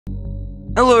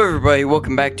Hello everybody,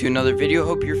 welcome back to another video.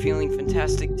 Hope you're feeling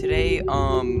fantastic today.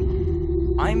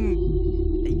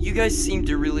 You guys seem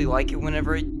to really like it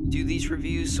whenever I do these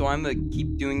reviews, so I'm gonna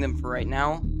keep doing them for right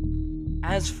now.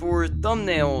 As for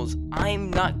thumbnails, I'm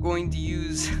not going to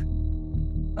use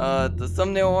the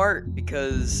thumbnail art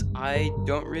because I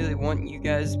don't really want you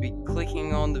guys to be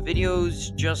clicking on the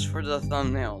videos just for the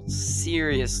thumbnails.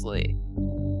 Seriously.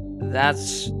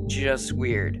 That's just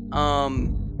weird.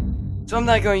 So I'm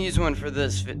not going to use one for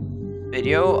this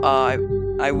video.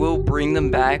 I will bring them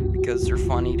back because they're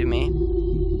funny to me.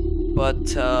 But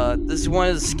this is one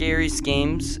of the scariest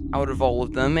games out of all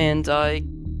of them, and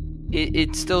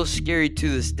it's still scary to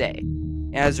this day.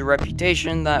 It has a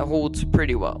reputation that holds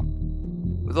pretty well.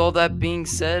 With all that being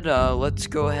said, let's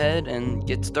go ahead and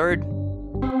get started.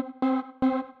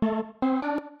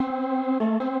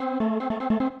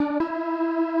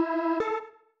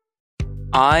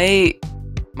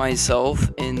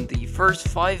 Myself, in the first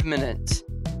 5 minutes,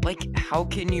 like, how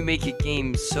can you make a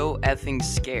game so effing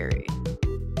scary?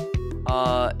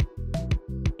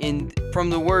 From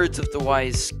the words of the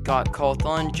wise Scott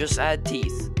Cawthon, just add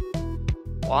teeth.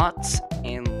 Lots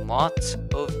and lots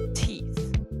of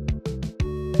teeth.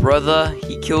 Brother,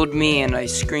 he killed me and I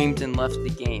screamed and left the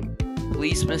game.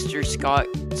 Please, Mr. Scott,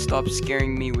 stop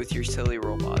scaring me with your silly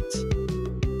robots.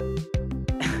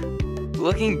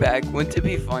 Looking back, wouldn't it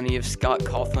be funny if Scott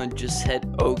Cawthon just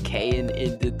said okay and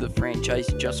ended the franchise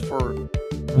just for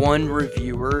one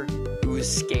reviewer who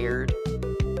was scared?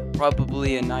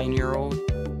 Probably a 9-year-old.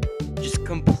 Just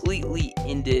completely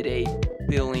ended a $1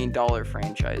 billion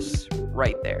franchise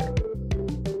right there.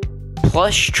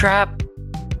 Plush Trap?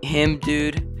 Him,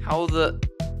 dude. How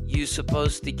you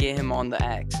supposed to get him on the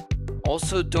X?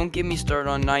 Also, don't get me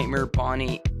started on Nightmare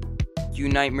Bonnie. You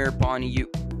Nightmare Bonnie, you...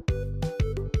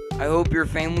 I hope your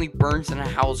family burns in a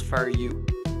house fire, you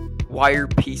wire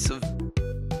piece of...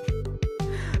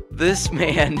 This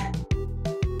man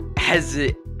has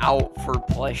it out for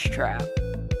Plush Trap.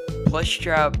 Plush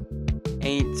Trap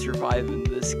ain't surviving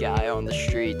this guy on the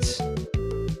streets.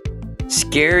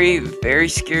 Scary, very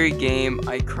scary game.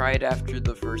 I cried after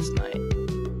the first night.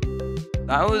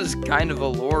 That was kind of a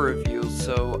lore reveal,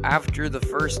 so after the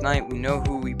first night, we know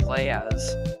who we play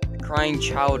as. Crying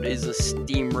Child is a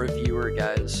Steam reviewer,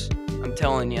 guys. I'm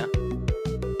telling ya.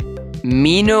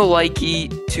 Me no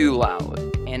likey, too loud.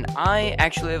 And I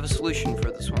actually have a solution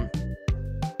for this one.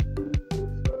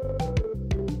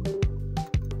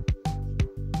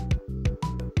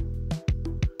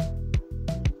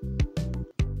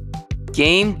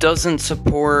 Game doesn't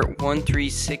support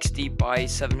 1360 by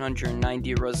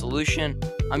 790 resolution.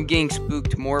 I'm getting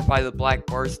spooked more by the black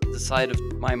bars at the side of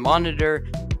my monitor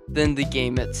than the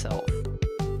game itself.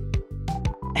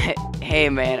 Hey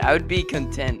man, I would be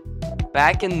content.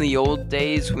 Back in the old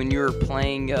days when you were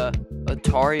playing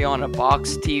Atari on a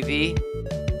box TV,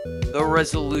 the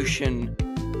resolution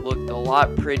looked a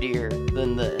lot prettier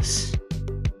than this.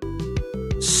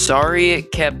 Sorry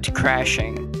it kept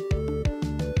crashing.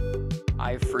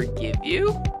 I forgive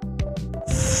you?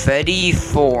 Fetty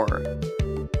 4.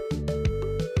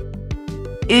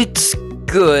 It's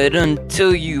good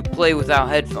until you play without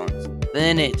headphones.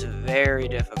 Then it's very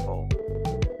difficult.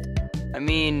 I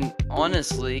mean,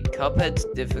 honestly, Cuphead's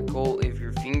difficult if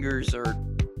your fingers are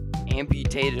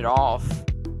amputated off.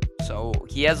 So,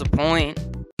 he has a point,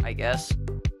 I guess.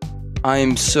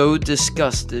 I'm so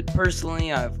disgusted.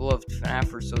 Personally, I've loved FNaF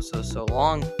for so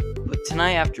long. But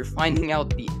tonight, after finding out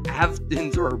the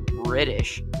Aftons are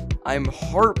British, I'm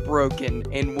heartbroken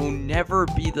and will never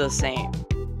be the same.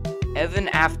 Evan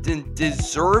Afton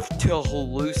deserved to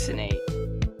hallucinate.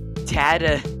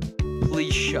 Tada,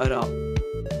 please shut up.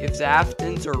 If the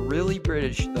Aftons are really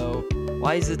British, though,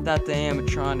 why is it that the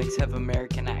animatronics have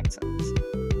American accents?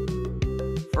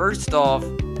 First off,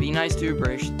 be nice to the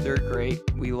British, they're great.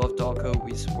 We love Dogco,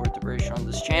 we support the British on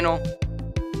this channel.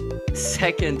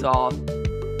 Second off,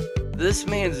 this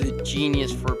man's a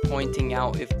genius for pointing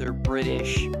out if they're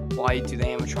British, why do the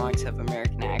animatronics have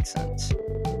American accents?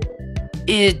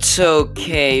 It's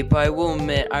okay, but I will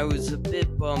admit I was a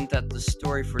bit bummed at the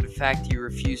story for the fact he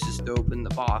refuses to open the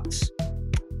box.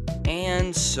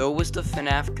 And so was the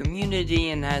FNaF community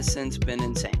and has since been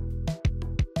insane.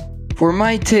 For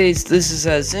my taste, this is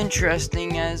as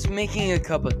interesting as making a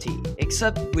cup of tea,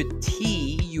 except with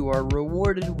tea, you are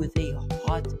rewarded with a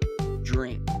hot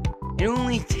drink. It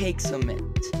only takes a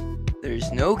minute.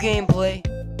 There's no gameplay,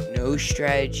 no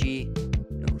strategy,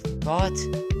 no thought.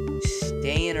 You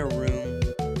stay in a room,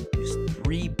 use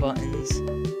 3 buttons,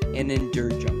 and endure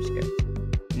jump scares.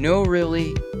 No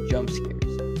really jump scares.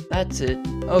 That's it.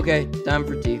 Okay, time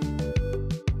for tea.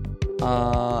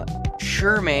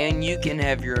 Sure, man, you can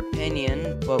have your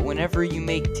opinion, but whenever you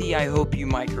make tea, I hope you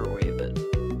microwave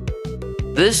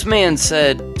it. This man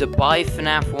said to buy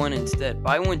FNaF 1 instead,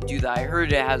 but I wouldn't do that. I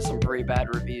heard it has some pretty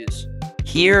bad reviews.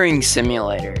 Hearing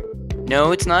Simulator.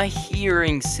 No, it's not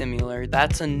Hearing Simulator.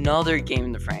 That's another game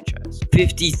in the franchise.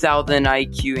 50,000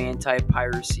 IQ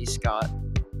anti-piracy, Scott.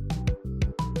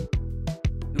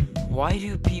 Why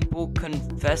do people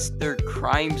confess their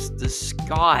crimes to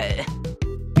Scott?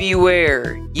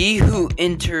 Beware, ye who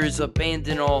enters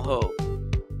abandon all hope.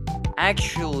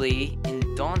 Actually,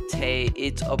 in Dante,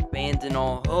 it's abandon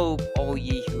all hope, all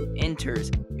ye who enters.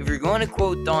 If you're going to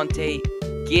quote Dante,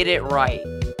 get it right.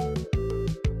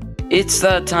 It's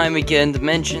that time again to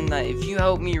mention that if you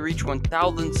help me reach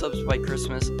 1,000 subs by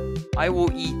Christmas, I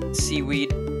will eat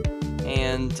seaweed.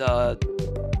 And,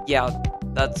 yeah,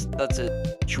 that's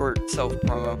it. Short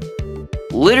self-promo.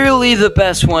 Literally the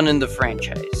best one in the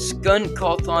franchise. Skunt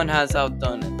Cawthon has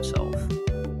outdone himself.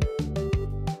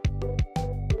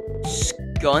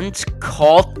 Skunt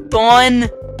Cawthon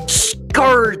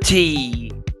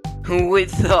Skirty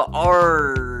with the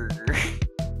R.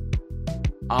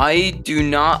 I do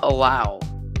not allow.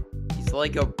 He's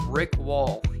like a brick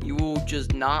wall. You will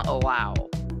just not allow.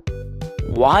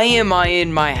 Why am I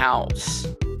in my house?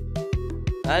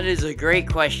 That is a great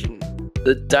question.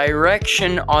 The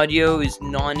direction audio is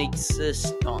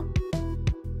non-existent.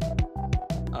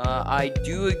 I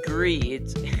do agree.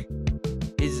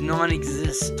 It's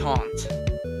non-existent.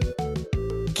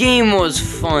 Game was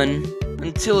fun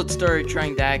until it started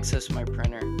trying to access my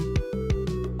printer.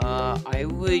 I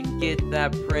would get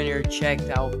that printer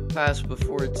checked out fast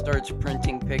before it starts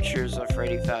printing pictures of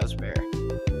Freddy Fazbear,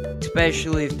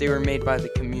 especially if they were made by the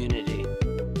community.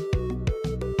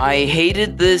 I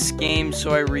hated this game,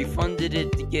 so I refunded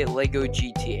it to get Lego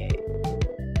GTA.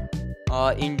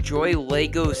 Enjoy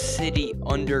Lego City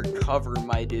Undercover,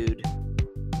 my dude.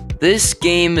 This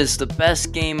game is the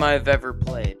best game I've ever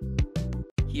played.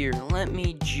 Here, let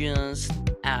me just...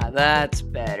 that's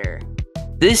better.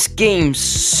 This game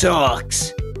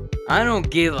sucks. I don't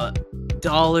give a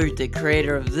dollar to the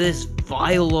creator of this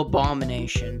vile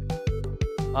abomination.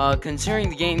 Considering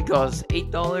the game costs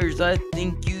 $8, I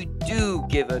think you do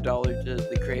give a dollar to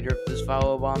the creator of this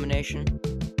vile abomination.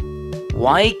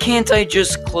 Why can't I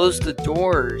just close the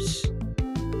doors?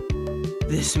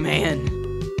 This man,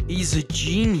 he's a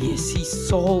genius. He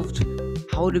solved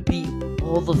how to beat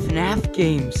all the FNaF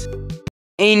games.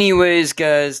 Anyways,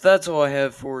 guys, that's all I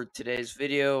have for today's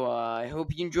video. I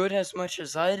hope you enjoyed as much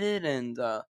as I did, and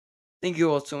thank you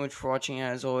all so much for watching.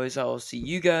 As always, I will see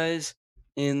you guys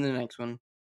in the next one.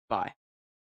 Bye.